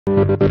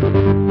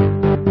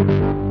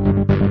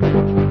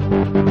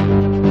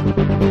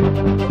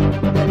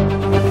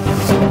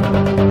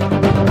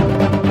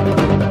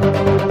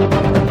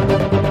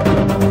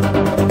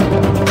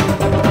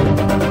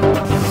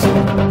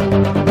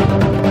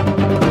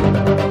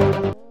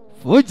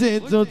Fújì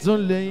tuntun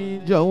lẹ́yìn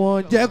jọ̀wọ́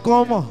jẹ́ kó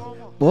mọ̀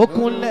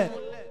bókúnlẹ̀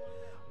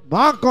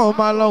má kàn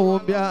máa lọ wo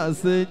bí a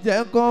ṣe jẹ́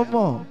kó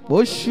mọ̀ bó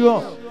ṣùọ́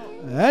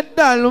ẹ̀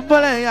dàlú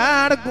bọ́lẹ̀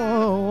yàrá-gùn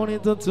orin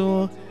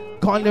tuntun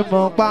kan lè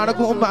mọ̀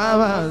parọ́gùn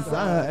máa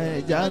sá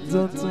ẹja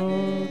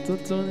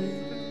tuntun ni.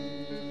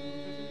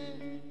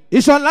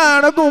 Ìṣọ̀lá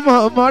Arogun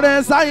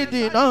mọ̀ọ́mọ́rẹ́ Saheed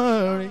náà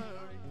rìn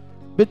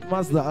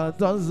Beatmaster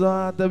tó ń sọ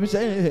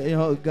àtẹ̀bíṣẹ́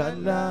ọ̀gá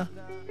ńlá.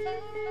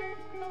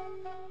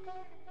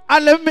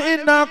 Alẹ́mí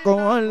náà kọ̀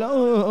wọ́n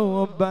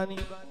lọ́wọ́ bá ní.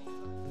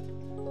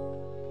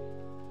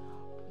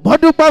 Mo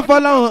dúpẹ́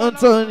fọlọ́run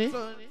tó ní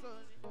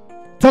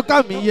tọ́ka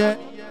mi yẹ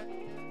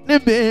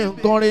níbi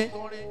nǹkan rẹ̀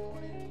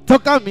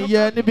tọ́ka mi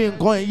yẹ níbi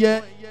nǹkan yẹ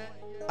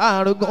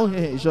Arogun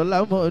Ìṣọ̀lá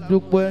mo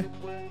dúpẹ́.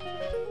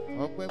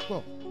 ọpẹ́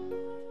pọ̀.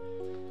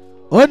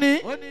 Ó ní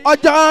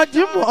ọjọ́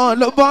Jímọ̀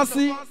ló bọ́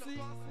sí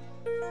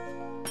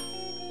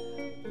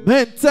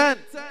May 10,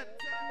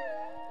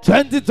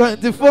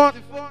 2024.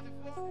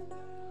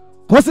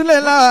 Kò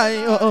sílẹ̀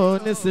láàyè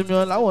ní sinmi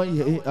ọ̀làwọ̀n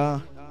yìí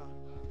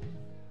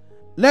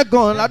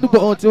lẹ́gàn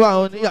ládùúgbò tiwa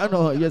oníyànà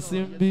yẹsí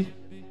ń bí.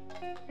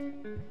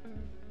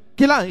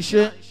 Kí là ń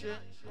ṣe?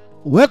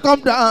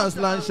 Welcome dance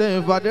là ń ṣe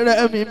ìfàdé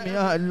Remi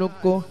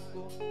Aluko.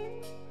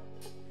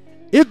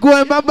 Ikú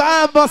ẹ̀ máa bá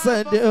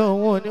bọ́sẹ̀ dé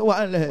òun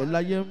oníwàlẹ̀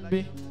láyé ń bí.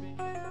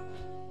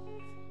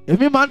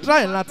 Èmi máa ń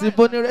try láti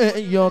bónírè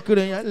yan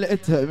kiri yẹn lè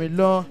tẹ̀ mí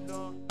lọ.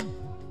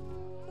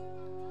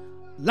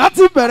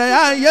 Láti bẹ̀rẹ̀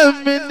ayé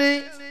mi ní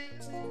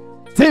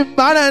tí n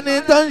bá rẹ̀ ní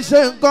tó ń ṣe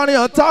nǹkan rí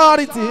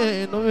authority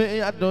inú mi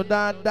á dùn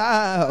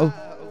dáadáa o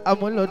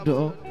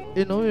amúlòdùn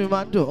inú mi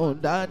máa dùn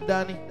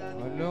dáadáa ni.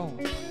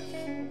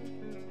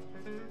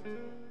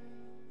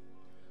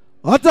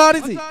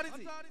 Authority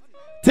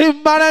tí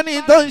n bá rẹ̀ ní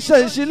tó ń ṣe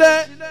ìṣílẹ̀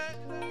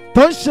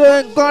tó ń ṣe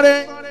nǹkan rí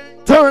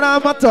tó ń ra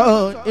mọ́tò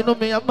inú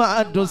mi á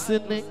máa dùn sí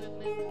ni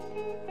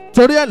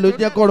torí ẹ̀ ló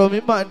jẹ́ kọ́rọ̀ mi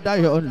máa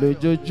dáyọ̀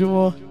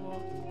lójoojúmọ́.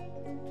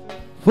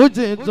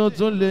 Fújì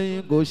tuntun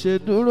lẹ́yìn kò ṣe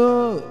dúró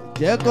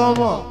jẹ́ kó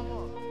mọ̀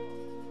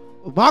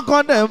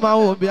mákọ́dẹ̀ máa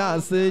wò bí a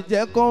ṣe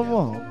jẹ́ kó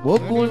mọ̀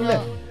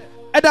gbógunlẹ̀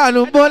ẹ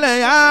dànù bọ́lẹ̀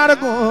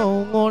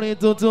yàrá-gùn orin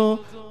tuntun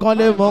kan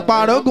lè mọ̀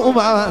parọ́gùn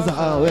máa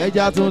ṣàwọ̀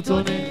ẹja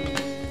tuntun ni.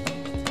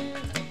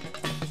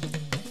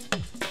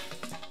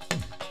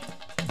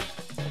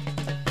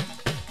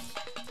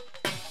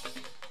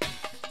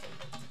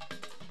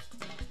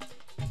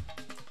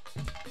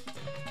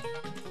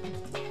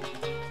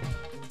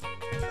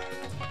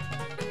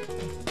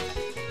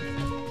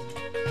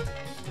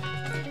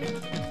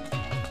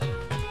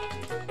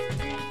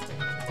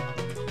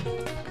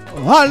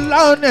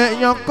 Ọlọ́run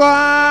èèyàn kọ́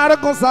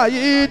Arogun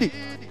Saheed.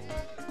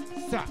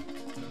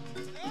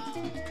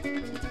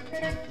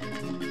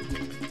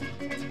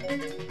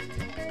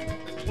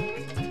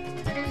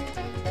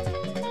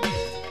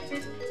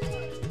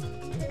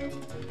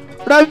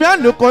 Remi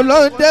Aluko ló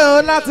ń dé o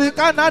láti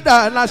Canada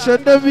láṣẹ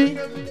débí.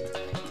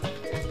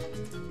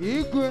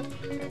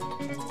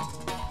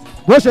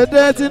 Bó ṣe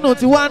dé tínú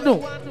ti wá dùn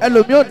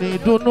ẹlòmíì ò ní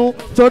dunnú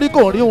torí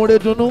kò rí òun re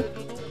dunnú.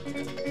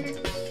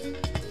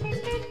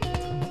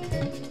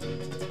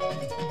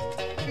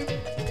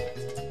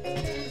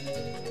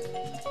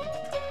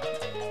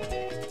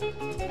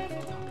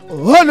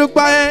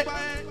 Olùgbàyẹ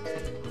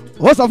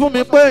ó sọ fún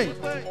mi pé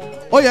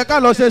ó yẹ ká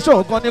lọ ṣe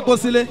ṣóò kan ní kó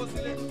sílé.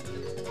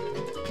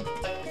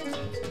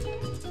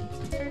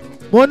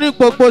 Mo ní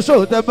gbogbo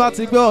ṣóò tẹ bá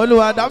ti gbé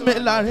Olúwa dá mi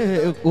láre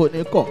kò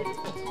ní kọ̀.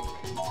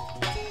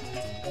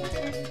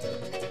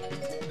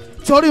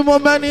 Torí mo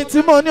mẹ́ni tí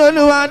mo ní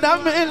Olúwa dá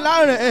mi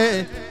láre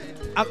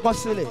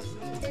àkọsílẹ̀.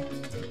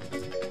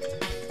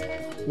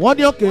 Wọ́n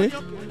ní òkè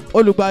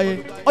Olùgbàyẹ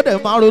ó dẹ̀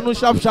máa ronú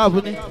ṣáfṣáf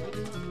ni.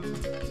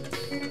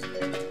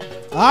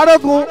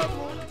 Arogun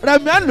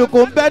Remi Aluko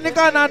ń bẹ ní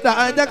Canada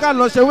ẹ jẹ́ ká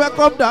lọ ṣe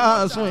welcome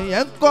dance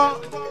ìyẹn ń kọ́.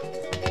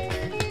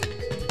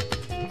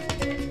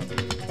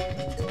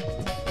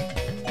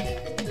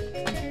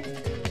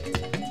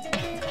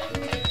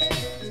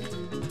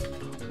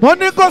 Mo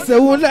ní kò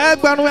séwu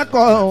lẹ́gbẹ̀rún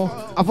ẹ̀kọ́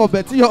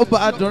àfọ̀bẹ̀ tí yóò bá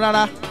dùn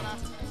rárá.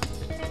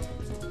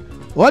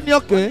 Wọ́n ní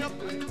òkè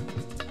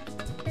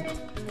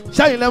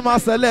ṣẹ́yìn lẹ́ máa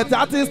select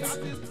artist.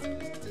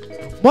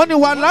 Mo ní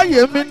wà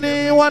láyé mi ní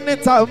wọ́n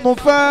níta mo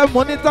fẹ́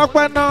mo ní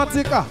Tọ́pẹ́ náà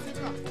tí kà.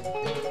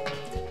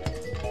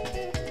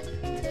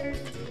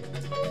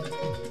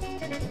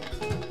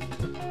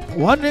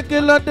 Wọ́n ní kí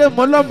ló dé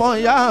mo lọ́mọ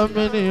ìyá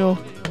mi ni o.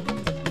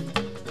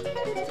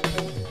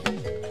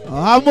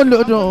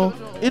 Amúlòdùn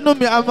inú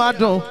mi á máa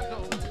dùn.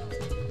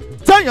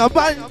 Téèyàn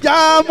bá ń já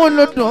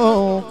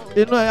amúlòdùn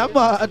inú ẹ̀ á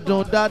máa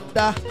dùn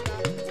dáadáa.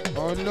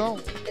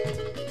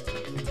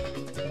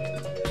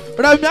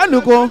 Remi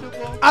Aluko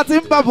àti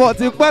ń bàbọ̀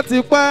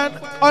tipẹ́tipẹ́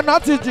ọ̀nà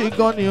ti jì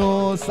gan ni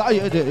o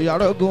Saheed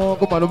Arogun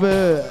kó mọ̀ ló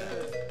bẹ́ẹ̀.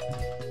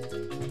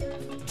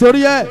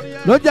 Torí ẹ̀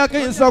ló jẹ́ kí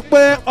n sọ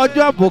pé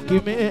ọjọ́ àbòkí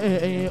mi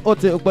ó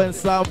ti pẹ́ ń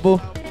sábò.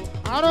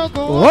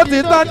 Ó ti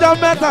tọ́jọ́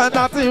mẹ́ta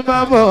láti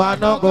máa bọ̀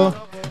ànágọ́.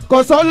 Kò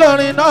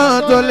sólórin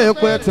náà tó lè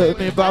pẹ́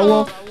tèmi báwo.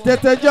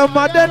 Tètè jẹ́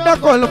ọmọdé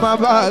dẹ́kọ̀ ló máa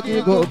bá kí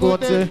gbogbo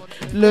ti.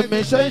 Lèmi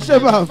ṣe ń ṣe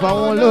bá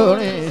fáwọn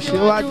olórin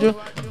ìṣíwájú.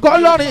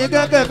 Kọ́lọ́rin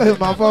gẹ́gẹ́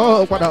máa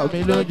fọwọ́ padà mi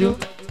lójú.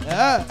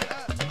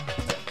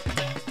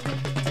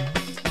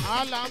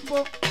 Alambo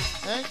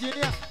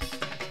engineer.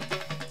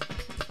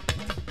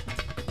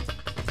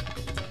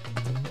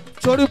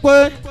 Torí pé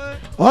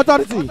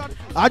authority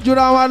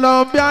àjùra wa lọ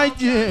bí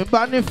àìjì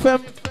bá ní fẹ́m.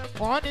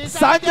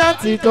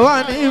 Sájẹ́ǹtì tó wà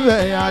ní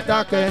ibẹ̀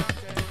àdákẹ́.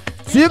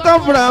 Tí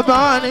kọ́fùrà bá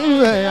wà ní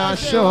ibẹ̀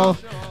aṣọ.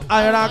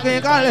 Àìrà kí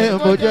kálẹ̀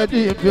bòjẹ́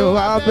dì bí ó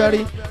wá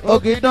bẹ́rí.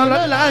 Ògìdán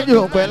lọ́lájú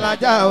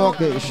pẹ̀lájà wọn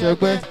kì í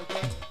ṣẹgbẹ́.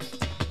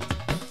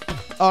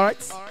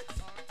 Alright.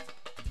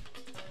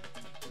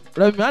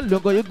 Remi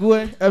Aluko igwe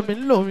ẹ̀mí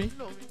ń lò mí.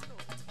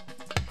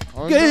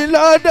 Kí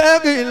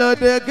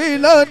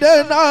ló dé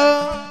náà?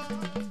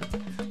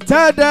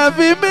 Tẹ̀dẹ̀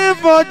fi mí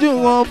fojú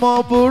ọmọ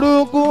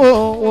burúkú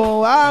òwò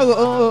wá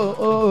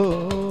o.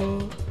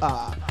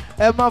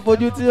 Ẹ má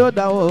fojú tí ó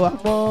dáwọ́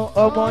àmọ́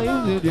ọmọ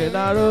ìrìnlẹ̀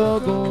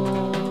lárógún.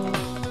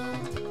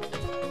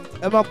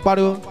 Ẹ má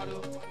pariwo.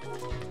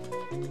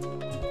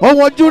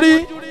 Ohun ojú rí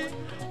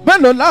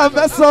mélòó la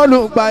fẹ́ sọ́ọ̀lù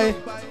gbà ẹ́.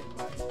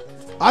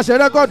 A ṣe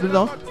rẹ́kọ̀dù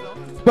náà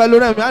pẹ̀lú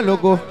Remi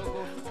Aluko.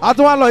 A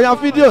tún wá lọ ya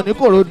fídíò ní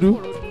Kòròdú.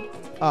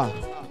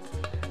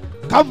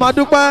 Ká máa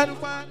dúpẹ́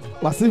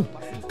Wàsíù.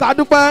 Ká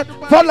dúpẹ́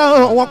fọ́lá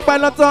wọn pẹ́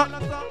lọ́tọ́.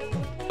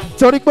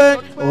 Torí pé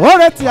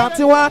òórè tí a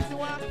ti wá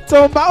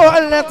tó bá wà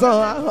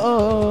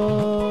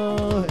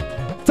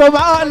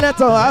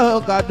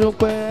lẹ́tọ̀ ká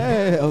dúpẹ́.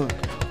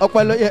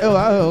 Ọpẹ́ ló yẹ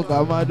wá ká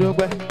máa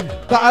dúpẹ́.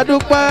 Ká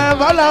dúpẹ́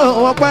fọ́lá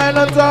wọn pẹ́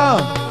lọ́tọ́.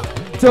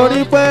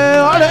 Torí pé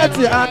òórè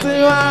tí a ti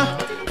wá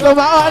tó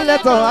bá wà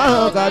lẹ́tọ̀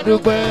ká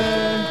dúpẹ́.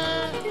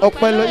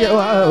 Ọpẹ́ ló yẹ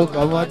wá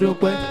ká máa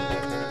dúpẹ́.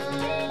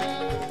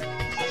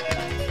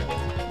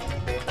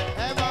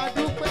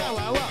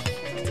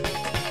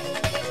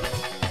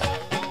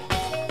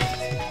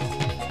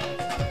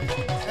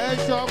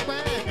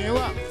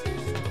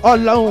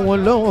 Ọlọ́run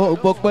olóhùn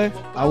ògbọ́pẹ́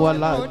àwa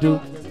làdó.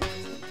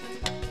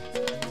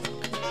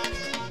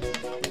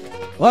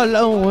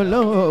 Ọlọ́run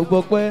olóhùn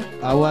ògbọ́pẹ́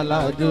àwa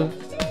làdó.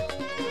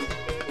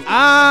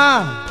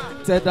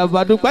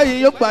 Tẹ̀dàbàdúpẹ́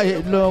yìí yóò gbà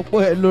yẹn lọ́pọ̀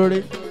ẹ̀ lórí.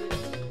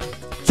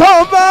 Tó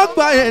bá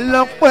gbà yẹn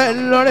lọ́pọ̀ ẹ̀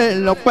lórí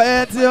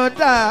lọ́pẹ́ tí ó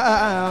dá.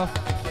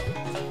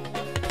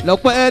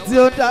 Lọ́pẹ́ tí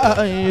ó dá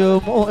yóò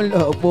mú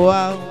lọ́pọ̀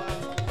wá.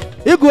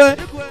 Igwe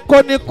kò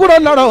ní kúrò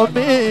lọ́rọ̀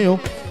mi o.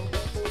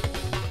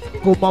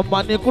 Kò màmá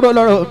ní kúrò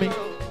lọ́rọ̀ mi.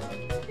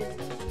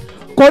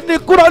 Kò ní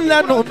kúrò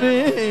lẹ́nu mi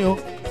o.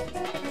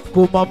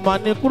 Kò màmá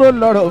ní kúrò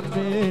lọ́rọ̀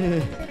mi.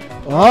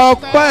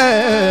 Ọpẹ́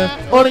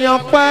orin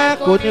ọpẹ́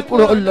kò ní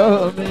kúrò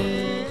lọ́rọ̀ mi.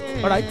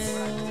 Alright.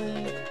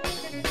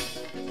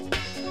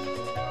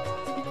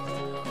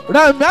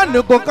 Remi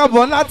Aluko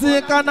kábọ̀ láti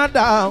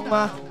Canada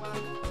wa.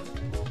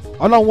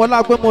 Ọlọ́run wọlá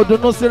pé mo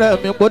dunnú sí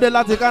Remi gbòdé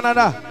láti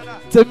Canada.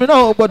 Tèmi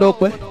náà ò gbọ́dọ̀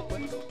pẹ́.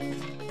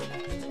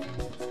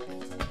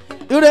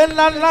 Ire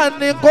ńláńlá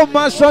ni kó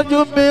máa ṣojú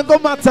mi kó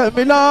máa tẹ̀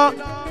mí lọ.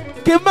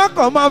 Kí má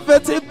kàn máa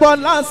fetí gbọ́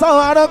lásán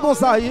arógùn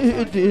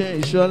Saheed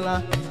Ìṣọ̀lá.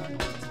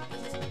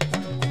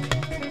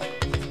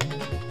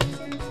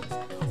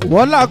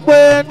 Wọ́n là pé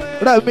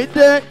Remi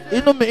dé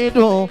inú mi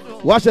dùn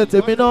wá ṣe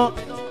tèmi náà.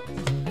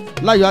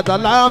 Láyọ̀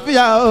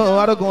àtàlàáfíà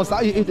arógùn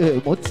Saheed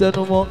mo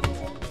tẹnu mọ́.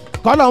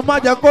 Kọ́lọ̀ má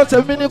jẹ́ kó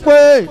tèmi ní pé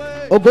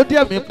ògo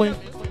díẹ̀ mi pin.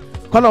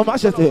 Kọ́lọ̀ má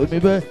ṣe tèmi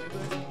bẹ́ẹ̀.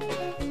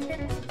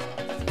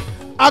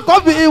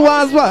 Akobi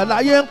Wasbar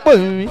láyé ń pè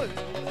mí.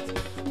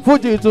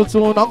 Fújì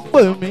tuntun náà ń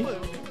pè mí.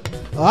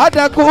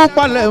 Àdẹ́kù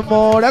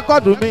palẹ̀mọ́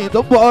rẹ́kọ̀dù mi tó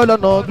bọ́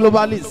lọ́nà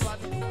Globalist.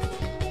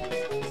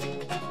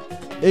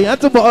 Èèyàn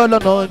tó bọ́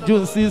lọ́nà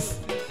June 6.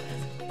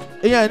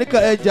 Èèyàn ní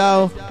kan ẹja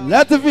o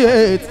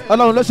Lẹ́tífíẹ̀tì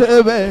Ọlọ́run ló ṣe é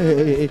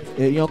bẹ́ẹ̀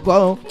èèyàn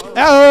kan.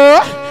 Ẹ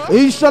o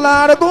Ìṣọ̀lá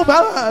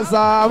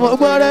Arogunmasa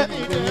Akobi.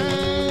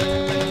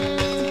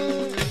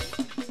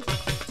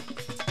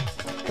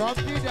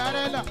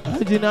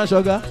 Engineer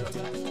Ṣọ̀gá.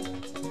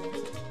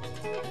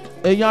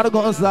 Èèyàn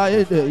Arogunmasa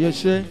Saheed yóò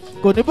ṣe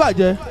kò ní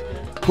bàjẹ́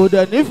kò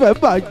dẹ̀ nífẹ̀ẹ́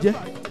bàjẹ́.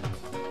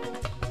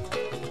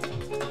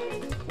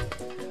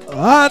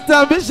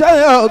 Àtàbí ṣe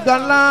ọ̀gá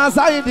ńlá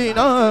Saheed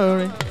náà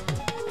rìn.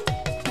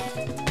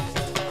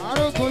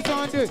 Arogun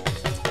Sunday.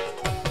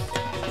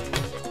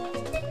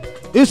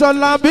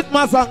 Ìṣọ̀lá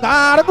Bitmasa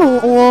Arogun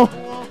wọn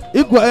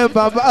Igwe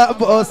bàbá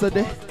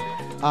Bọ́sẹ̀dé.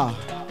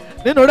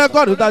 Nínú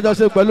rẹ́kọ̀dù tájọ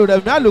ṣe pẹ̀lú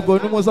Remi Aluko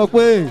ni mo sọ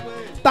pé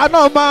ta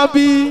náà máa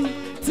bí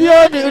tí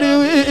ó ní rí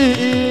wí.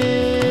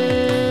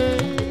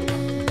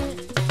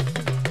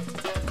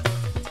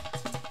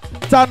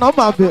 Tànà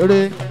máa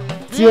bèrè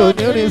tí ò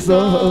ní rí sọ.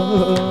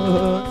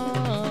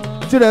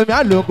 Tí Remi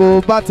Aluko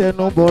bá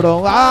tẹnu bọ̀rọ̀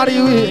wá rí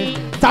wí.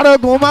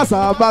 Arogunmasa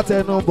bá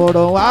tẹnu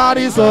bọ̀rọ̀ wá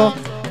rí sọ.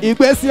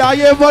 Ìgbésí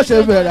ayé bó ṣe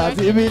bẹ̀rẹ̀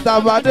àti ibi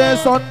tàbádé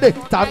Sunday.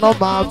 Tànà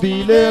máa bí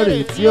léèrè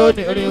tí ó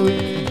ní rí wí.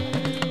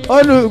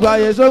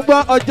 Olùgbàyè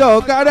ṣùgbọ́n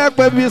ọjọ́ kẹrẹ́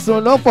pé bí sùn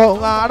ló pọ̀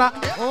ara.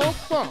 Ó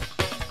pọ̀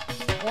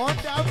wọ́n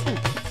dáfù.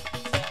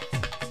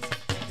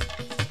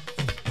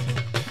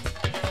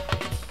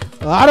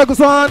 Arogun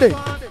Sunday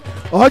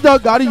ọjọ́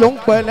gàrí yóò ń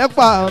pẹ́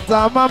lẹ́pà tá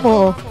a máa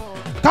mọ̀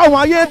káwọn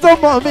ayé tó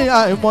mọ̀ mí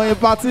àìmọye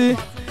pátí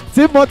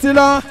tí mo ti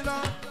lọ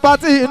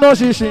pátí iná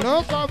ṣinṣin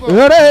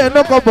eré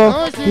inú kọ̀bọ̀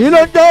kí ló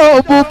ń jọ́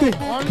òbúkì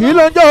kí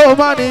ló ń jọ́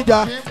máníjà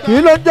kí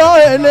ló ń jọ́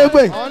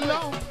elégbè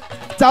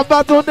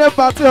Tabatunde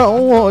pátí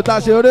ọ̀hún ò ta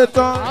ṣeré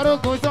tán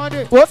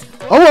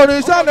owó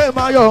oníṣẹ́ lè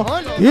máa yọ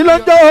kí ló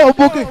ń jọ́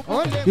òbúkì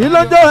kí ló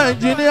ń jọ́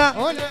ẹnjìníà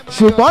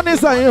ṣùgbọ́n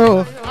nísìnyí o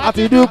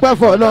àti dúpẹ́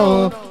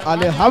fọlọ́run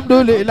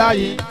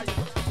alihamdulilayi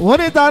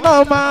oníta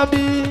náà máa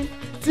bí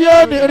tí ó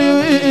ní rí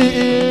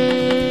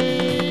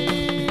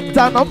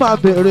tànà máa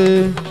bèrè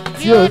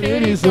tí ó ní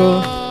rí so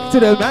tí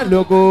Remi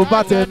Aluko bá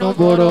tẹnu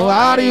bòrò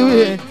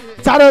àríwí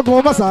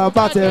t'Arogunmasa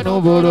bá tẹnu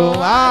bòrò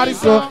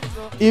àrísọ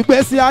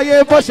ìgbésí ayé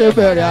bó ṣe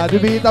bẹ̀rẹ̀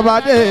àdúbí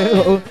tabadé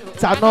o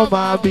tànà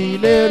máa bí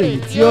léèrè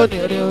tí ó ní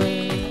rí.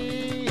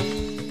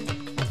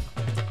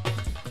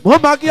 mo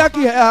máa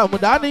kíákíá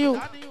àmùdániyù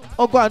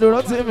ọkọ̀ àdúró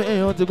tí mi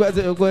ò ti pẹ́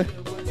ti pẹ́.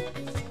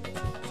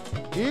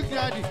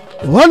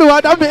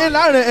 Olùwàdàmí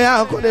láàrin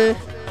àkọlé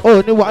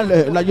òní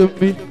wàlẹ̀ láyé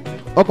mi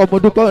ọkọ̀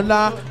mọ̀dúpọ̀ ńlá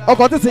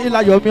ọkọ̀ títí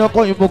ìlàyọ̀ mi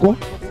ọkọ̀ ìmọ̀kún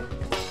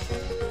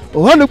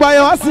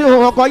olùgbàyẹ̀ wá sí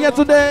ọkọ̀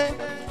Yẹtúndé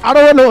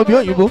arówó lóbi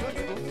òyìnbó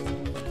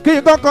kí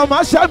n kọ́kọ́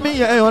máa ṣàmì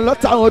ẹ̀hàn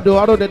lọ́ta odò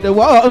aródẹ̀dẹ̀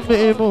wọ́ mi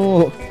mú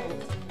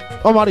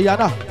ọmọ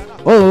Rihanna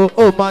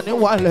ó máa ní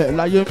wàlẹ̀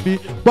láyé mi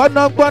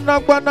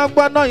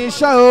gbọ́ná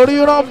iṣẹ́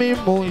oríran mi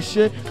mò ń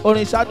ṣe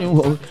orin ṣá ni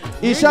wò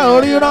iṣẹ́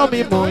oríran mi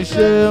mò ń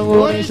ṣe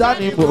orin ṣá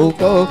ni mò ń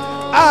kọ́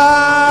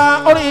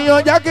orin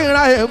yan jẹ́ kí n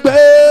ra ẹ̀ gbé.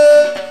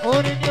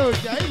 Orin ni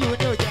òjá ìlú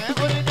ni òjá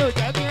orin ni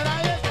òjá kí n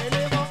ráyè tẹ̀lé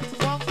mọ́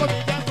wọ́n kó mi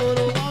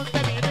jákòrò wọ́n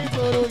tẹ̀ mí ní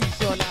ìṣòro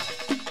ìṣọ̀lá.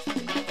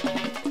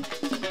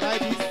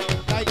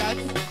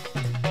 Láìdásí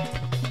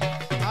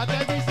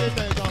àtẹ́bí ṣe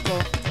tẹ̀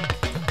kankan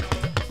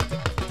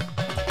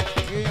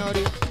èèyàn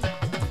rí.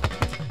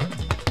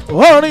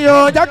 Orin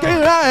yan jẹ́ kí n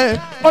ra ẹ̀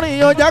orin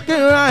yan jẹ́ kí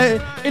n ra ẹ̀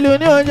ìlú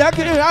ni ò jẹ́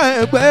kí n ra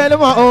ẹ̀ gbé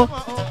lọ́mọ́ o.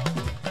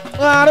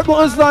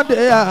 Arogun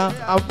Sunday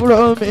àbúrò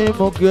mi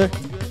mú kí ẹ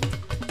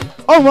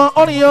ọmọ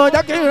orin yóò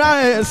jẹ́ kí n ra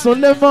ẹ̀sùn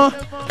lé mọ́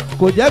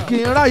kò jẹ́ kí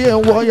n ráyè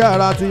wọ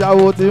yàrá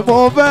tìyàwó tí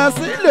mo fẹ́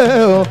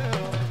sílẹ̀ o.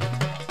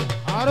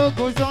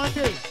 Arogun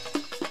Sunday.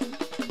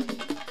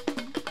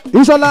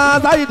 Ìṣọ̀lá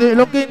Saheed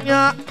ló kí ní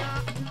á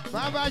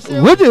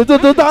wíjì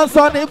tuntun tó ń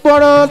sọ ní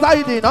gbòòrò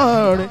Saheed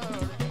náà rìn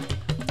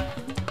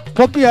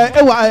mo kí ẹ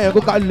ẹwà ẹ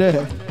kó kalẹ̀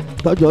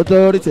tọ́jú tó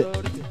rí tẹ̀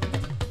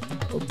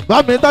bá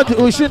mi tọ́jú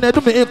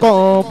ìṣúnẹ̀dún mi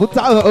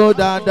kọ̀ǹpútà ó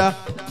dáadáa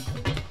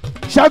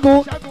Ṣẹ́gun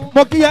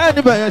mo kí ẹ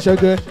níbẹ̀ yẹn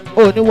ṣẹ̀gẹ̀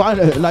òní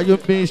wàlẹ̀ láyé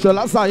mi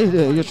Ìṣọ̀lá Saheed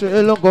yóò ṣe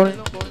lọ́gọ́rin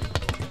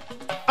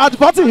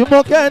àtìpọ́tì mo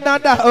kí ẹ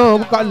dáadáa ó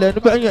kó kalẹ̀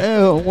níbẹ̀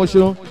yẹn òun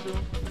ṣeun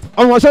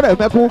ọmọ ṣọ́rẹ̀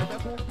mẹ́kún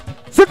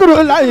Síkírù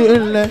láyé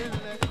ńlẹ̀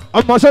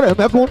ọmọ ṣọ́rẹ̀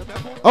mẹ́kún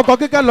ọkọ̀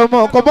kíkẹ́ lọ́mọ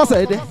ọkọ̀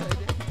bọ́sẹ̀ dé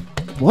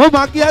mo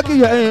máa kí ẹ kí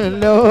ẹ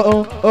ńlẹ̀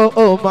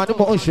ó máa ní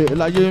mo ń ṣe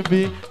láyé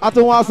mi a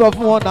tún wá sọ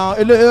fún wọn náà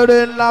eléré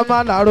ńlá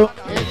máa láró.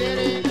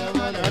 Eléré ńlá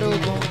máa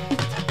lárógun.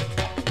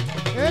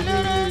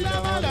 Eléré ńlá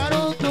máa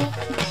lárógun.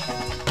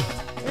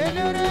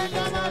 Eléré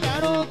ńlá máa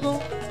lárógun.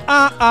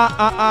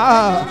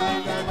 Eléré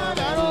ńlá máa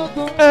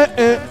lárógun.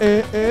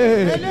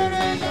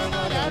 Eléré ńlá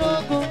máa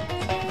lárógun.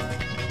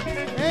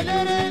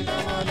 Eléré ńlá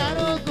máa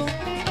lárógun.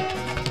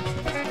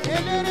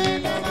 Eléré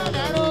ńlá máa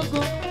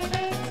lárógun.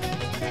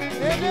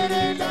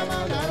 Eléré ńlá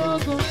máa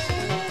lárógun.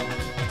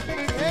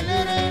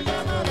 Eléré ńlá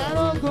máa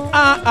lárógun.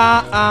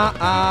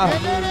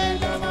 Eléré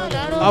ńlá máa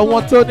lárógun.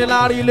 Àwọn tó ní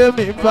lárí lé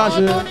mi ń bá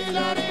ṣe. Àwọn tó ní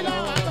lárí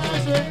làwọn bá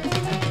ṣe.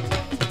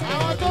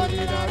 Àwọn tó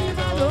ní lárí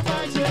máa ló bá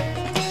ṣe.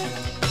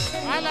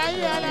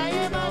 Àlàyé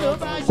máa ló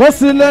bá ṣe. Kó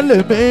sílẹ̀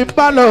lèmi ń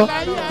bá lọ.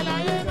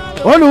 Àlàyé máa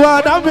ló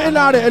Olùwàdàmí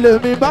láre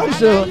lèmi bá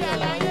ṣe.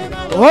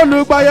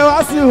 Olùgbàyẹ̀ wá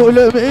sí ìhù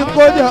lèmi ń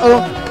kó jẹ o.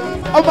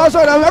 Ọmọ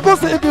ṣọ̀rọ̀ mẹ́kún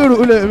Síkírù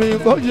lèmi ń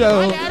kó jẹ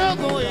o.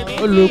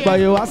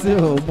 Olùgbàyẹ̀ wá sí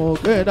ìhù mú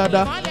ké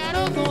dáadáa.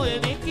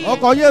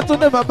 Ọkọ̀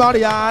Yẹtúndé bàbá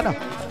Rihanna.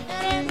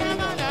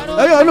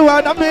 Ẹyọ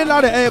Olùwàdàmí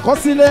láre ẹ̀kọ́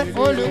sílẹ̀.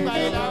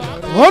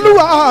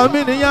 Olúwa mi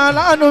nìyẹn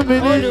aláàánú mi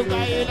ni.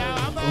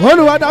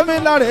 Olùwàdàmí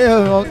láre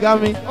ọ̀gá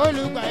mi.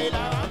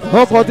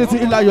 Ọkọ̀ títí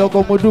ìlàyọ̀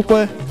ọkọ̀ mo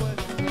dúpẹ́.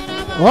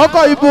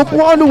 Ọkọ̀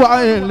ìbùkún Olúwa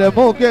ilẹ̀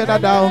mú ké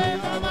dáadáa o.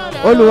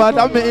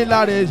 Olùwàdàmí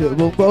láre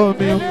ṣègbòǹgbò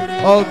mi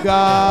ọ̀gá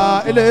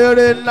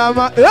eléré ńlá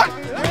máa.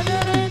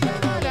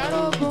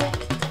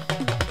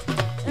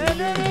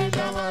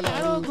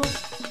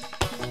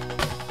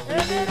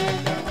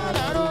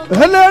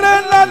 Eléré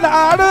ńlá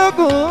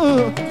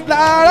làrógùn.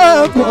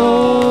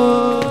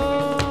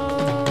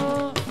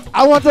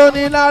 Àwọn tó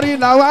ní lárí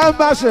làwa ń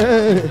bá ṣe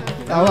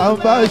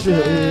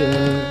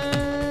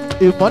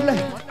ìmọ́lẹ̀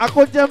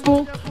akójẹ́bú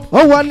ó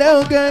wọlé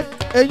oge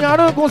èèyàn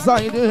Arogun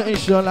Saheed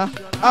Ìṣọ̀lá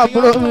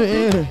àbúrò mi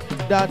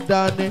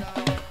dáadáa ni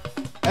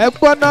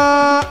ẹ̀gbọ́n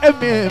náà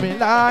èmi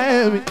láyé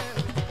mi.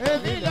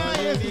 Èmi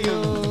láyé mi o.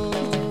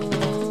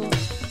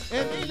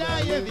 Èmi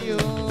láyé mi o.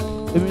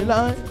 Èmi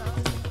láyé.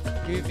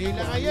 Èmi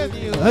láyé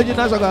mi o. Ẹ̀jìn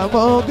náà ṣọ̀gà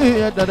mọ́ kí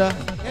ẹ dáadáa.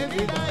 Èmi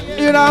láyé mi o.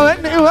 Ìràwẹ̀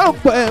ni wọ́n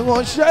pẹ̀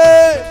wọ́n ṣe.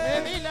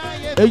 Èmi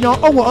láyé mi o. Èèyàn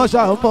ọwọ́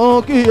ọ̀ṣà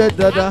mọ́ kí ẹ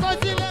dáadáa.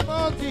 Àkọsílẹ̀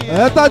mọ́ kí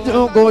ẹ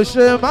tọ́jú kò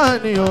ṣe máa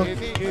nìyàn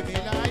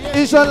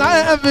ìṣọ̀lá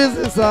fc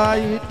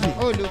Saheed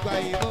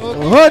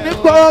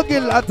onígbòógì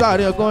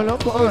látàrí ẹ̀kan ló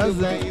kọ́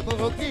ẹ̀sìn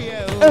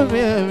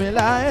èmi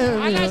láyé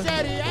mi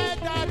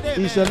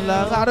ìṣọ̀lá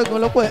arógun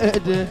ló pẹ́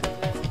èdè.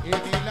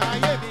 èmi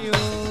láyé mi o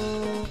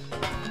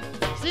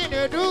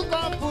Chinedu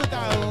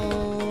kọ̀mpútà o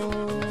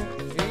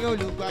èyí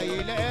olùgbàyè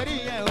lẹ́rí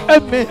yẹn o.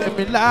 èmi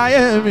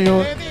láyé mi o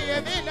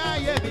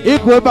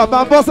ìgbé bàbá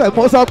bọ́sẹ̀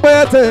mo sọ pé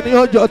tèmi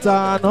ó jọ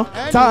tàná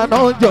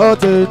ó jọ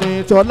tèmi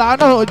tọ́lá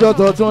náà ó jọ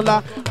tọ̀túnla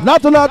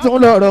látúntún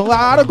lọ́rọ̀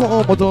arógun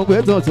mo tún gbé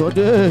tuntun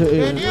dé.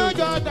 èmi ó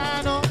jọ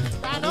tàná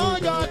ó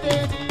jọ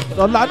tèmi.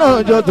 tọ́lá náà ó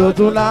jọ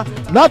tọ̀túnla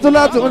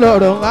látúntún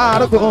lọ́rọ̀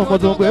arógun mo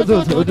tún gbé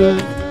tuntun dé.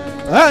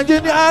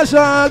 ẹnjìníà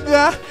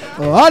Ṣàngá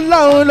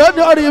ọlọ́run ló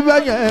dórí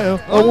bẹ́yẹn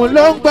òun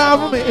ló ń gbà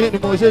fún mi ni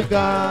mo ṣe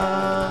ga.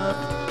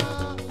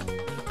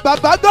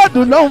 bàbá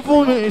gọ́dù ló ń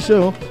fún mi ṣe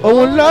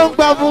òun ló ń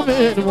gbà fún mi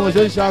ni mo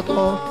ṣe ṣakọ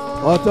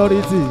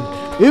authority.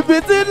 ibi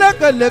tí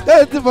lẹ́kẹ̀lẹ́kẹ̀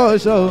ti fọ̀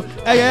ṣọ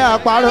ẹyẹ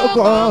àparò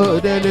kan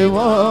òde lè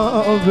mọ́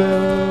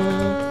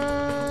bẹ̀rẹ̀.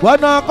 wọ́n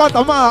náà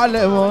kọ́tọ̀ máa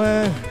lẹ̀ mọ́ ẹ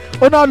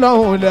ó náà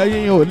lọ́hùn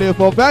lẹ́yìn ò lè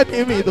fọ̀ fẹ́ ní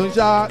mi tó ń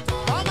ṣá.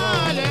 ọmọ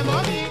àlẹ́ mọ́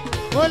mi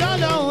mo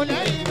lọ́lọ́hùn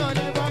lẹ́yìn ò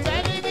lè fọ̀ fẹ́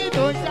ní mi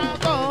tó ń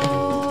ṣàkọ́.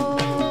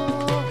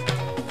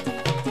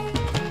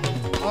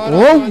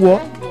 ó wọ́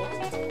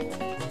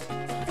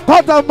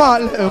kọ́tọ̀ máa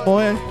lẹ̀ mọ́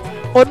ẹ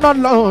ó náà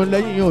lọ́hùn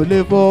lẹ́yìn ò lè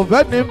fọ̀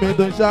fẹ́ ní mi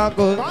tó ń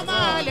ṣàkọ́. ọmọ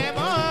àlẹ́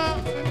mọ́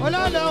mo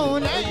lọ́lọ́hùn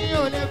lẹ́yìn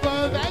ò lè fọ̀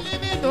fẹ́ ní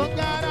mi tó ń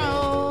kára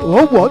o. ó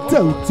wọ́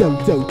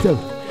tẹ̀wù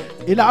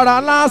ìlara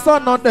lásán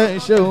náà dẹ̀ ń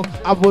ṣe o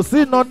àbòsí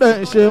náà dẹ̀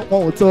ń ṣe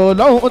wọn ò tó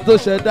lọ́hùn tó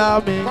ṣẹ̀dá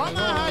mi.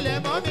 ọmọ àlẹ́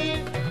mọ́ mi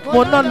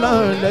mo náà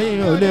lọ́hùn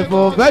lẹ́yìn ò lè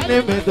fọ̀ fẹ́ ní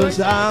mi tó ń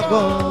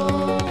ṣàkọ́.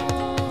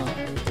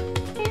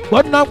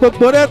 gbọ́dọ̀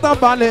gbogbo rẹ̀ tán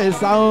balẹ̀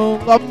ṣàwọn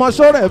ọmọ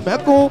ṣọ́rẹ̀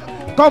mẹ́kún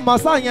kọ́mọ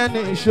sáyẹn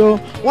ní ìṣó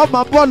wọ́n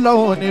máa bọ́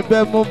lọ́hùn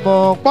níbẹ̀ mú mọ́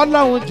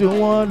pọ́lọ́hùn jù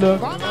wọ́n lọ.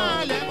 ọmọ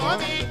àlẹ́ mọ́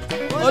mi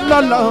ó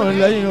lọ́lọ́hùn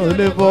lẹ́yìn ò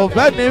lè fọ̀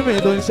fẹ́ ní mi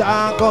tó ń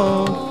ṣàkọ́.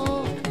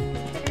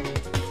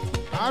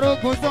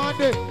 Arógun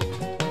Sunday.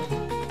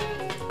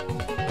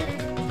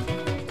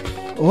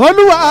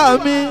 olúwa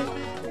mi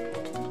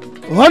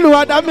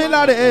olúwa dá mi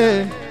láre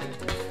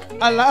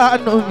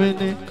aláàánú mi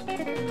ni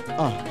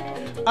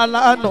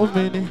aláàánú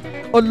mi ni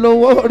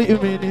olówó orí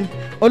mi ni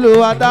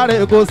olúwa dáre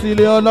kó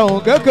sílé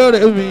ọlọ́run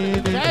kékeré mi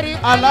ni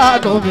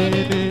aláàánú mi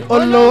ni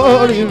olówó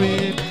orí mi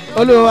ni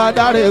olúwa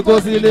dáre kó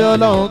sílé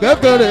ọlọ́run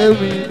kékeré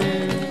mi ni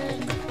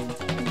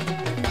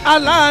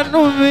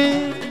aláàánú mi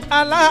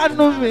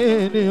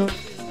ni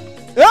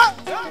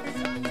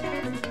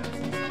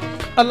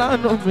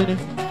aláàánú mi ni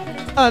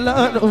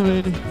aláàánú mi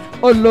ni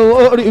olówó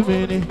orí mi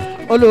ni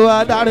olúwa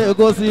dáre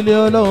kó sílé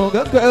ọlọ́run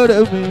kékeré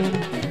mi ni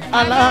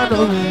aláàánú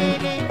mi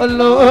ni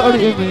olówó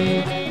orí mi ni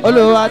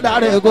olúwa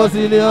dáre kó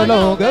sílé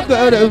ọlọ́run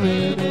kékeré mi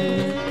ni.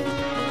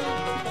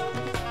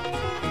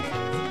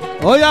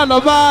 ó yá lọ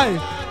báyìí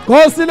kó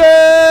sílé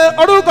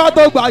orúkọ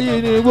tó gbà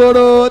yìí ní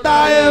ìgboro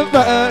táyé ń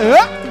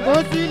fẹ́. kó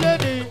sílé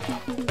ni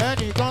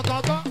ẹnìkan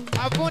kankan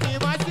afúnni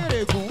má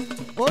ṣèrègùn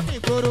ó ní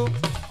ìgboro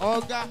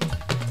ọ̀gá.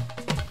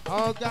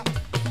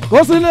 kó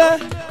sílé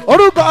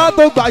orúkọ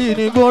tó gbà yìí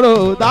ní ìgboro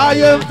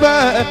táyé ń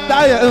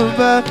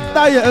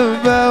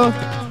fẹ́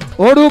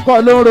orúkọ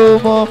ló ro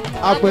mọ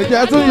àpèjẹ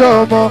tún yọ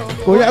ọmọ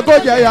kò yẹ kó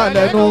jẹ yà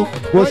lẹ́nu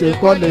bó ṣe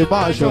kọ́ lè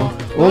máa ṣọ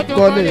ó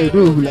kọ́ lè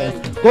dùbùlẹ̀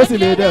kó sì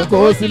lè dẹ̀ kó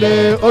sílé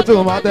ó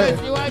tún máa tẹ̀.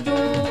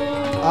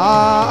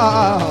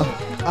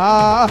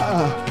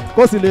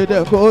 kó sì lè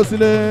dẹ̀ kó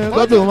sílé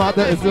kó tún máa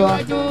tẹ̀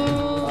síwájú.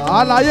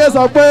 àlàyé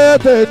sọ pé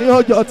tèmi ó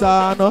jọ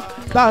tàná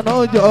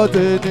ó jọ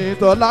tèmi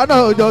tọ́lá náà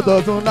ó jọ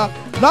tọ̀túnla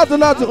látún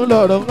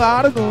lọ̀rọ̀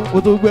arógun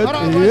òtúgbẹ́ tèé.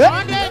 ọ̀rọ̀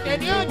Sunday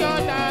tèmi ó jọ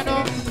tàná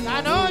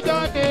ó jọ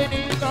tèmi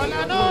tọ́lá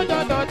náà ó jọ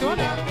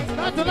tọ̀túnla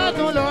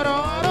látún lọ̀rọ̀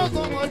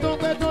arógun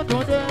òtúgbẹ́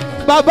tuntun dé.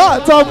 bàbá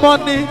àtọmọ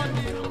ni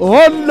ó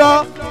ń lọ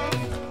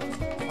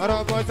ọ̀rọ̀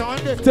bọ̀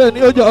Sunday. tèmi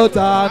ó jọ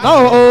tàná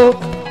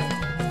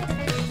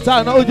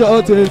ó jọ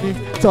tèmi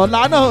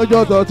tọ́lá náà ó jọ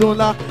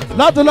tọ̀túnla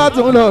látún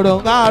lọ̀rọ̀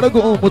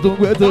arógun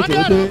òtúgbẹ́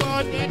tuntun dé.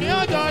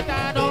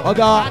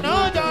 ọ̀gá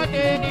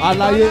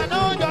àlàyé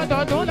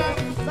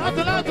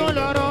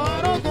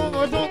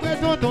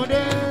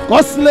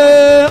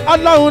kọ́sílẹ̀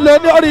ọlọ́run ló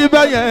ní orí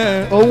bẹ́yẹn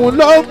òun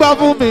ló ń gbà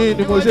fún mi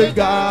ni mo ṣe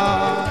ga.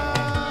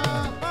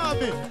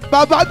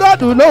 bàbá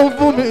gọ́dù ló ń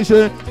fún mi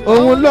ṣe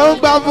òun ló ń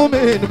gbà fún mi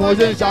ni mo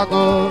ṣe ń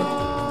ṣakọ.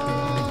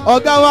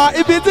 ọ̀gá wa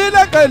ibi tí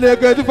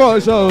lẹ́kẹ̀lẹ́kẹ̀ ti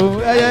fọṣọ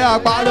ẹyẹ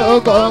àparò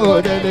kan ò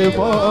dẹ̀ lè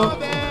mọ́.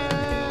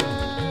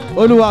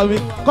 olúwa mi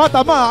kọ́ta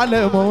máa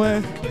lẹ̀ mọ́ ẹ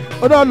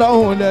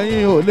olólùwọ̀n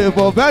lẹ́yìn ò lè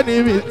fọ̀ fẹ́ ní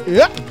mi.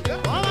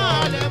 ọmọ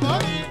àlẹ́ mọ́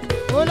mi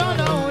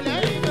olólùwọ̀n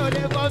lẹ́yìn ò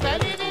lè fọ̀ fẹ́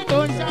ní mi tó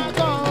ń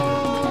ṣàkọ́.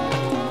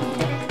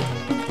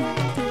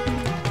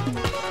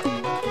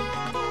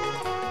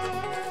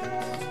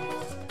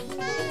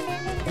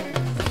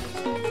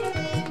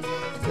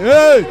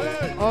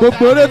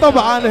 gbogbo eré tó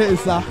bá lè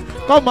sá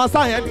kọ́ máa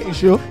sáyẹn kì í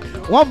ṣó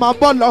wọ́n máa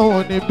bọ́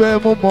lọ́hùn níbẹ̀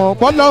mo mọ̀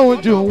bọ́ lọ́hùn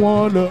jù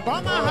wọ́n lọ.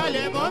 ọmọ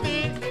àlẹ́ mọ́ mi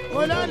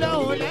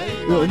olólùwọ̀n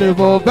lẹ́yìn ò lè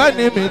fọ̀ fẹ́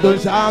ní mi tó ń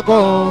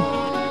ṣàkọ́.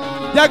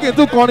 jẹ́ kí n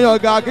tún kọrin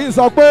ọ̀gá kí n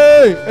sọ pé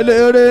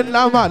eléré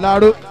ńlá mà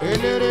láró.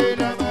 eléré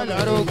ńlá mà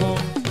lárógun.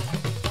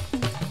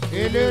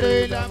 eléré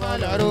ńlá mà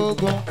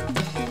lárógun.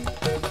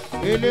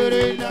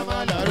 eléré ńlá mà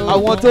lárógun.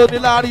 àwọn tó ní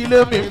lárí ilé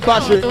mi ń bá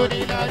ṣe.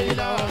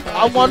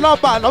 àwọn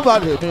lọ́ba lọ́ba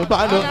lè mi bá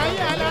lọ.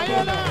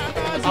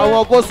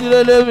 àwọn kó sílé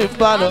lé mi ń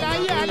bá lọ.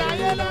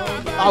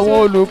 àwọn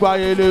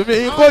olùgbàyè lè mi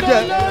kó jẹ.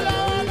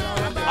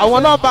 àwọn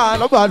lọ́ba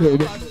lọ́ba lè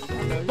mi.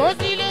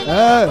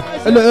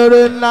 eléré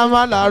ńlá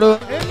mà láró.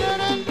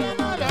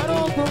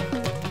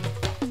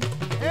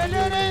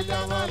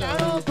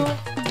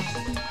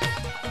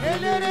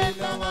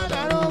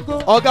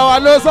 ọ̀gá wa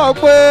ló sọ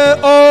pé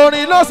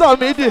orin ló sọ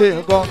mí di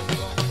nǹkan.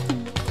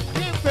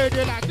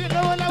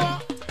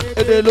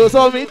 èdè ló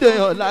sọ mí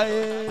dèèyàn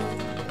láyé.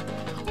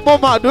 mo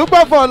mà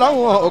dúpẹ́ fọ́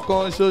láwọn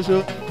ọ̀kan ṣoṣo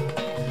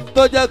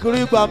tó jẹ́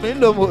kiri gbà mí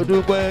ló mo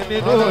dúpẹ́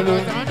nínú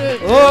olórin.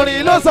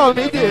 orin ló sọ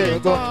mí di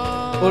nǹkan.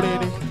 orin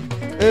ni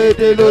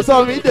èdè ló sọ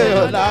mí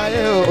dèèyàn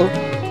láyé o.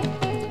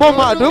 mo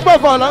mà dúpẹ́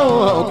fọ́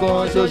láwọn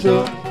ọ̀kan ṣoṣo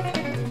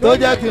tó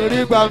jẹ́ kiri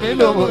gbà mí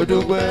ló mo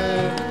dúpẹ́.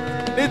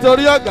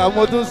 nítorí ọ̀gá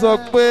mo tún sọ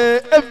pé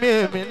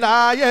èmi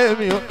láyé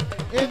mi o.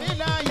 èmi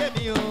láyé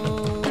mi o.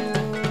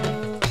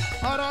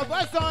 ọ̀rọ̀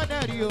bọ́ sọ́nà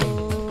rí o.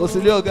 kò sí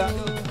lé ọ̀gá.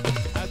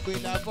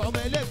 àgbèlà fọmọ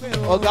ẹlẹ́gbẹ́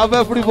o. ọ̀gá fẹ́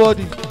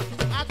everybody.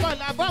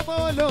 akọ̀là fọmọ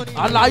olórin.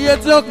 àlàyé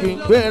tí ó kì í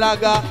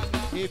gbéraga.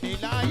 èmi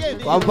láyé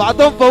mi o. bàbá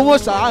tó ń fowó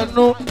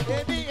ṣàánú.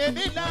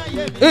 èmi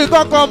láyé mi o.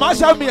 ìkọ̀kọ̀ má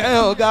ṣàmì ẹ̀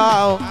ọ̀gá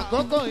o.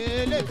 àkókò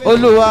ẹlẹ́gbẹ́.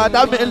 olúwa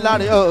dá mi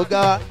láre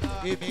ọ̀gá.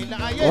 èmi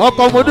láyé mi o.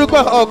 ọkọ̀ mo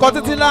dúpẹ́ ọkọ̀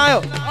títí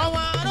láyọ̀.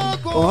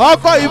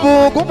 ọkọ̀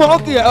ìbùkún mo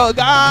kí ẹ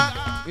ọ̀gá.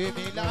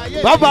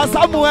 bàbá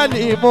Samuel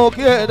mo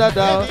kí ẹ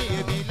dáadáa.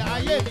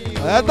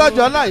 ẹ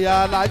tọ́jọ́ láyà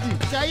alájì.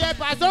 ṣẹyẹ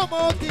pàṣọ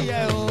mo kí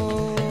ẹ o.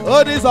 ó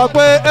ní sọ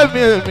pé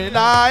èmi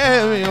láyé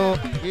mi o.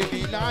 èmi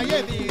láyé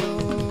mi o.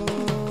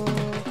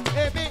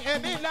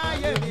 èmi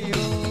láyé mi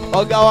o.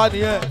 ọ̀gá wa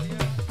nìyẹn.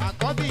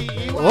 Àkọ́bí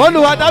ìwà.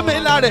 olúwa dá mi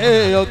láre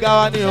ọ̀gá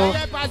wa ni o.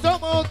 ṣẹyẹ pàṣọ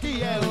mo kí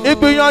ẹ o.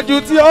 ìgbìyànjú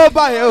tí ó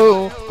bá yẹ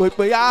o kò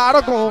pè ya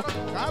arákùn.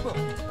 káàbọ̀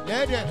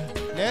lẹ́dẹ̀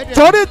lẹ́dẹ̀.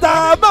 torí tá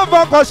a bá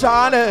fọkàn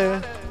ṣàlẹ̀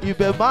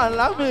ibẹ̀ máa ń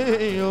lámì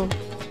o.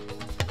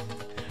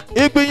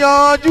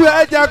 ìgbìyànjú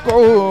ẹ jẹ́ kó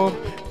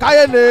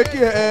káyé lè kí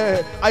ẹ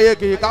ayé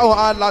kì í káwọn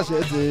aláṣẹ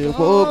ti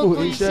gbogbo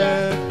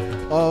iṣẹ́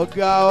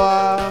ọ̀gá wa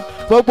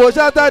gbogbo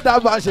iṣẹ́ tẹ́tà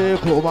bá ṣe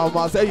kò máa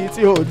ma sẹ́yìn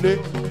tí ò lé.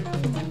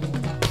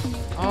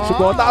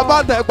 ṣùgbọ́n tá a bá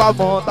tẹ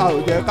pamọ́ tá ò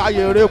jẹ́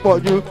káyé eré pọ̀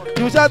ju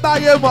iṣẹ́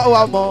táyé mọ́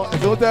wa mọ́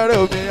ẹ̀sùn tẹ́rẹ̀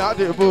omi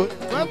àdìbò.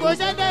 gbogbo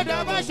iṣẹ́ tẹ́tà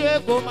bá ṣe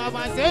kò máa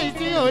ma sẹ́yìn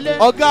tí ò lé.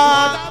 ọ̀gá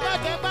tá a bá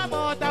tẹ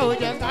pamọ́ tá ò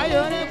jẹ́ káyé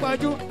eré pọ̀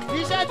ju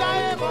iṣẹ́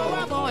táyé mọ́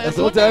wa mọ́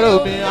ẹ̀sùn tẹ́rẹ̀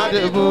omi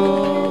àdìbò.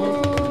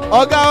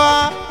 ọ̀gá wa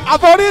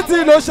àforítì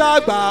ló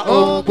ṣàgbà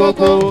ohun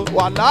gbogbo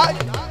wàláì.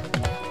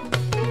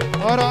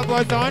 ọ̀rọ̀ bọ̀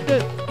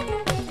Sunday.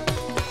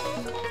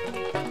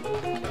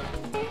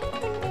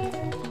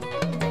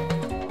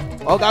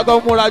 ọ̀gá kan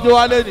múra jó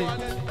wálé ni.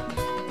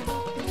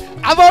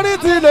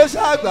 àforítì ló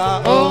ṣàgbà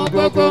ohun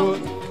gbogbo.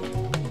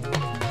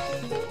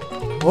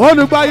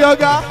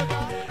 olùgbàyọ̀gá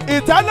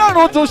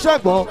ìtẹ́lọ́rùn tún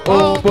ṣẹ̀gbọ́n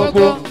ohun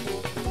gbogbo.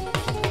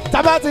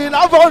 tábàtì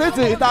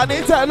láforítì ìtàní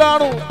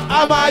tẹ́lọ́rùn a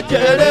máa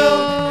jèrè o.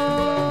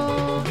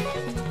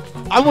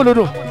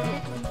 amúlùdùn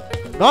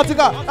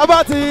nọtíkà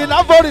tábàtì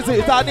láforítì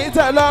ìtàní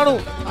tẹ́lọ́rùn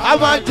a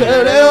máa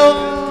jèrè o.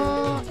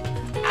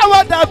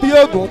 àwọn dàbí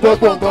ogun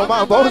gbogbo nǹkan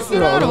máa bọ́ sí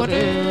ọ̀run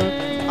ni.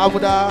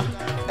 àmúdá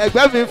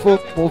ẹgbẹ́ mi fò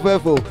mo fẹ́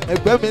fò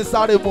ẹgbẹ́ mi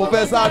sáré mo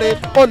fẹ́ sáré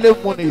ó lè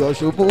mú nìyọ̀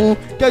ṣubú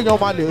kéèyàn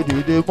má lè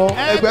dìde mọ́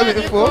ẹgbẹ́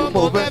mi fò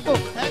mo fẹ́ fò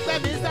ẹgbẹ́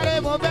mi sáré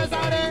mo fẹ́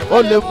sáré ó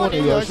lè mú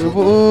nìyọ̀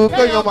ṣubú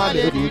kéèyàn má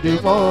lè dìde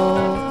mọ́.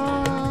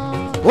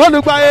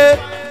 olùgbàyè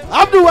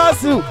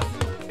Abdulwasiu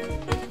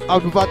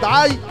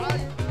Abdulfatai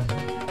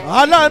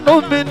aláàánú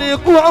mi ni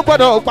kú wọn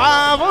gbọ́dọ̀ pa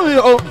fún mi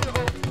o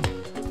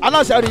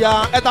aláṣẹríà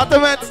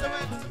entertainment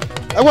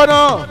ẹgbẹ́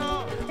náà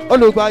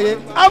olùgbàyè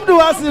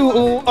Abdulwasiu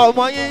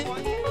ọmọ yín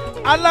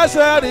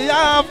aláṣẹ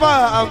ríyá fà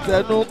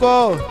àmtẹnukọ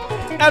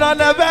ẹran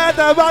lẹfẹ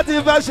tẹ bá ti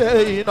fẹ́ ṣe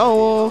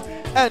ìnáwó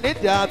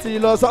ẹnìdí àti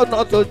lọ sọ́nà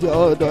tó jẹ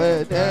ọ̀dọ̀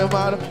ẹni ẹ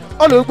máa lọ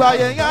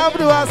olùgbàyè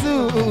Abdulwasiu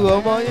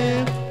ọmọ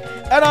yín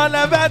ẹran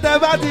lẹfẹ tẹ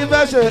bá ti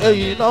fẹ́ ṣe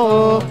ìnáwó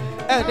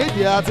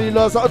ẹnìdí àti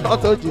lọ sọ́nà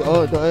tó jẹ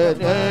ọ̀dọ̀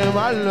ẹni ẹ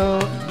máa lọ.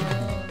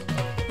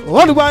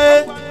 olùgbàyè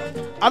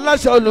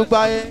aláṣẹ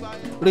olùgbàyè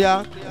ríyá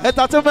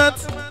entertainment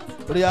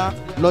ríyá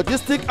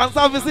logistics and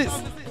services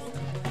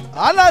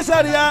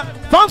aláṣẹ́ríà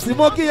fọ́ọ̀mù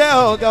mú kí ẹ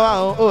ọ̀gá wa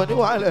ò ní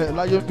wàhálẹ̀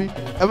láyé ń bí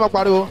ẹ má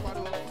pariwo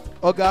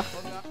ọ̀gá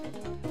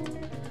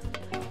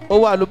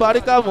owó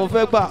àlùbáríkà mo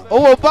fẹ́ gbà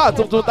owó bá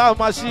tuntun tá a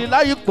máa ṣí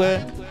láyìpẹ́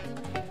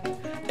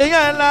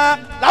ìyẹn ńlá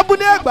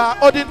lábúlé ẹ̀gbá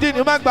odindi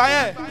ni má gbà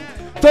yẹn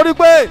torí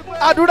pé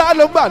àdúrà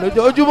ló ń gbà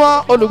lójoojúmọ́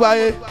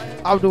olùgbàyè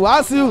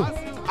Abdulwasiu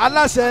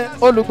aláṣẹ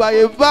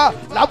olùgbàyè bá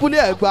lábúlé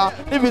ẹ̀gbá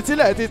níbi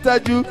tílẹ̀ ti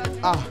tẹ́jú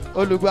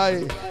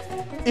olùgbàyè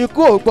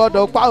ikú ò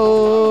gbọ́dọ̀ pa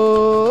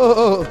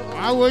o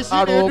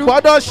àrùn ò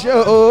gbọ́dọ̀ ṣe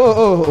o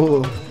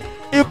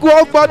ikú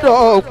ò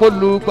gbọ́dọ̀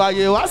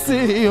polùgbàyè wá sí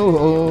o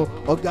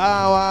ọ̀gá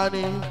wa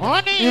ni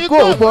ikú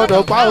ò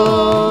gbọ́dọ̀ pa o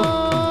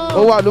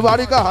owó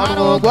àlùbáríkà àrùn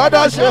ò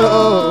gbọ́dọ̀ ṣe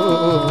o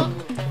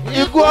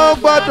ikú ò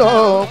gbọ́dọ̀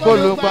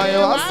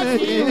kólùpààyàn wá sí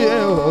iye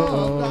o.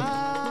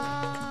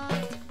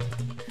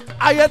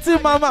 ayé tí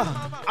mama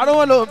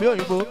arúgbó lòun bí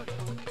òyìnbó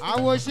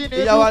àwọn Ṣínédù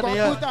ìyá wa kọ̀ǹpútà.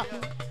 nìyẹn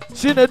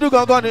Ṣínédù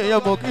gangan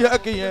nìyẹn mo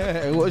kíyẹ̀kíyẹ̀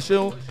ẹ̀wọ̀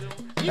ṣeun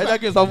ẹ jẹ́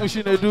kí n sọ fún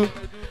Ṣínédù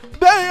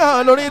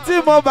bẹ́ẹ̀yàn lórí tí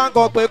mo bá ń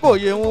kọ pé kò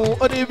yé wọn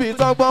ó níbi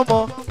tọ́gbọ́n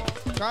mọ́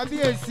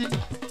kábíyèsí.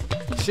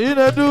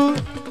 Ṣínédù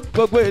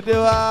gbogbo èdè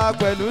wa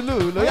pẹ̀lú lù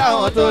ló yà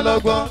wọ́n tó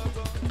lọ́gbọ́n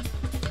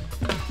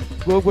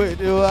gbogbo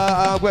èdè wa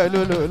pẹ̀lú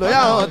lù ló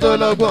yà wọ́n tó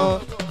lọ́gbọ́n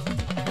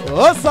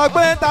ó sọ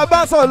pé tá a bá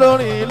sọ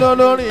lórin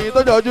lólórin tó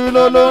jọjú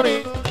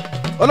lólórin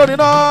olórin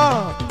náà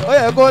ó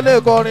yẹ kó lè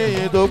kọrin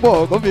yìí tó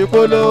pọ̀ kó fi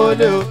polówó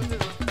lé o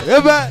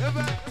ebe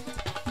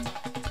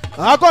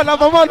akọ́lá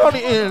fọmọ́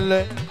lórin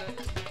ilẹ̀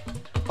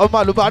ọmọ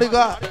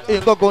àlùbáríkà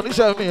nǹkan kò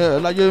níṣẹ́ mi ẹ̀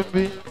láyé ń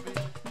bí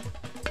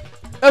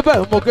ebe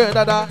mo kẹ́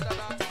dáadáa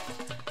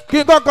kí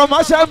n kọ́kọ́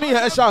máa ṣẹ́ mi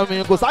ẹ̀ ṣàmì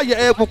kò sáyẹ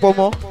ẹ̀ púpọ̀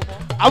mọ́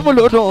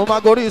amúlòdùn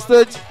magori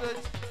stage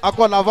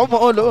akọ́lá fọmọ́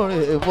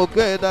olórin mo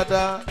kẹ́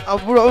dáadáa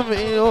àbúrò mi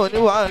ò ní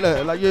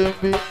wàhálẹ̀ láyé ń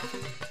bí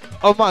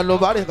ọmọ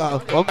àlùbáríkà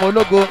ọmọ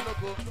ológo.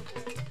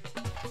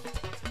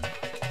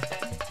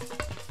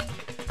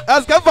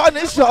 ẹsìkẹ́fà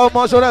ní sọ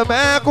ọmọ ṣọrẹ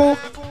mẹ́kún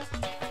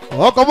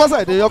ọkọ̀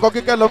bọ́sẹ̀dé ọkọ̀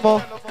kíkẹ́ lọ́mọ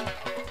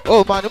ó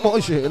máa ní mò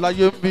ń ṣe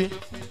láyé ń bí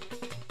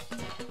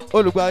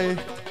olùgbàyè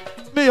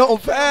mi ò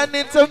fẹ́ ní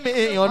tẹ́mi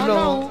èèyàn lọ.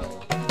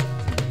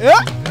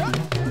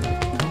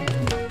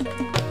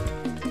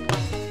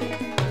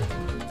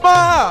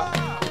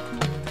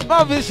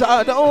 má fi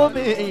ṣàdánwò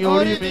mi ìyàn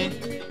orí mi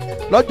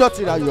lọ́jọ́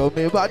tìrayọ̀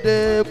mi bá dé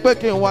pé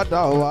kí n wá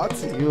dá wá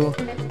tì í o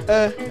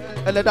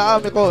ẹlẹ́dàá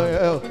mi kọ́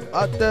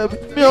àtẹ̀bí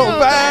mi ò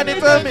fẹ́ ní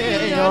tẹ́mi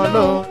èèyàn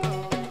lọ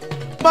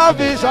má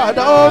fi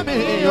ṣàdánwò mi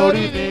ìyàn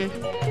orí mi.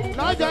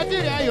 lọ́jọ́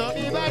tìrayọ̀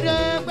mi bá dé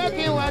pé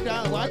kí n wá dá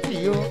wá tì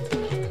í o.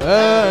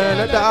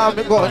 ẹlẹ́dàá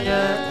mi kọ́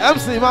yẹn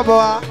MC má bọ̀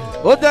wá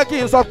ó jẹ́ kí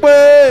n sọ pé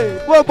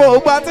gbogbo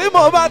ìgbà tí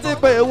mo bá ti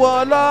pè wọ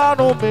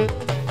Ọlọ́run mi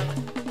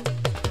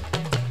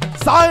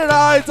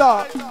sáyìnráìtà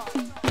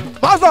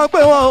má sọ pé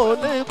wọn ò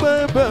ní pé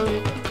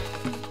bẹ̀rẹ̀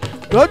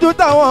lójú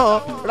táwọn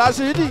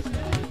Rashidi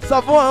sọ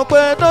fún wọn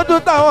pé lójú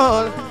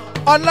táwọn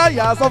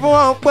Ọláyà sọ fún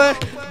wọn pé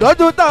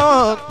lójú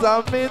táwọn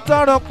tàmí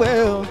tọrọ pé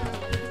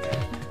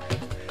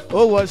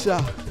ó wọṣà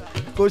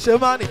kò ṣe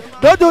má nì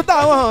lójú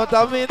táwọn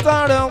tàmí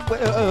tọrọ pé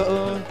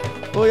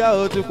ó yá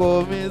o ti kò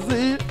mí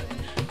sí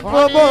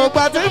gbogbo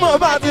ìgbà tí mo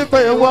bá ti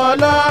pè wọ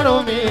Ọlọ́run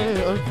mi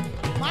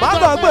má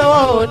sọ pé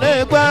wọn ò ní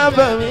pẹ́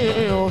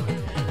bẹ̀rẹ̀ o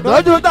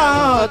lójú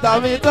táwọn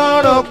tàmí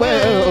tọrọ pé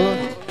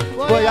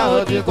bóyá o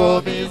ti kò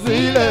mí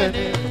sílẹ̀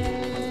ni.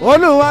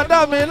 Olúwa dá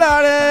mi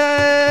láre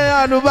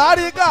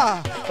àlùbáríkà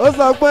ó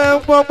sọ pé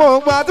gbogbo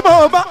ìgbà tí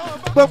mo bá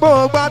gbogbo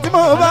ìgbà tí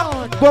mo bá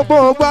gbogbo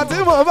ìgbà tí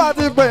mo bá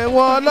ti pè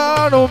wọ́n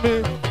Ọlọ́run mi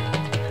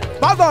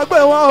má sọ pé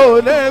wọn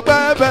ò lè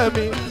gbẹ́bẹ̀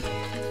mi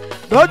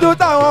lójú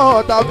táwọn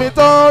ọ̀tá mi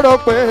tọrọ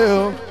pé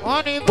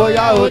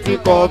bóyá o ti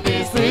kọ̀ mí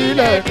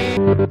sílẹ̀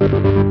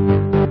ni.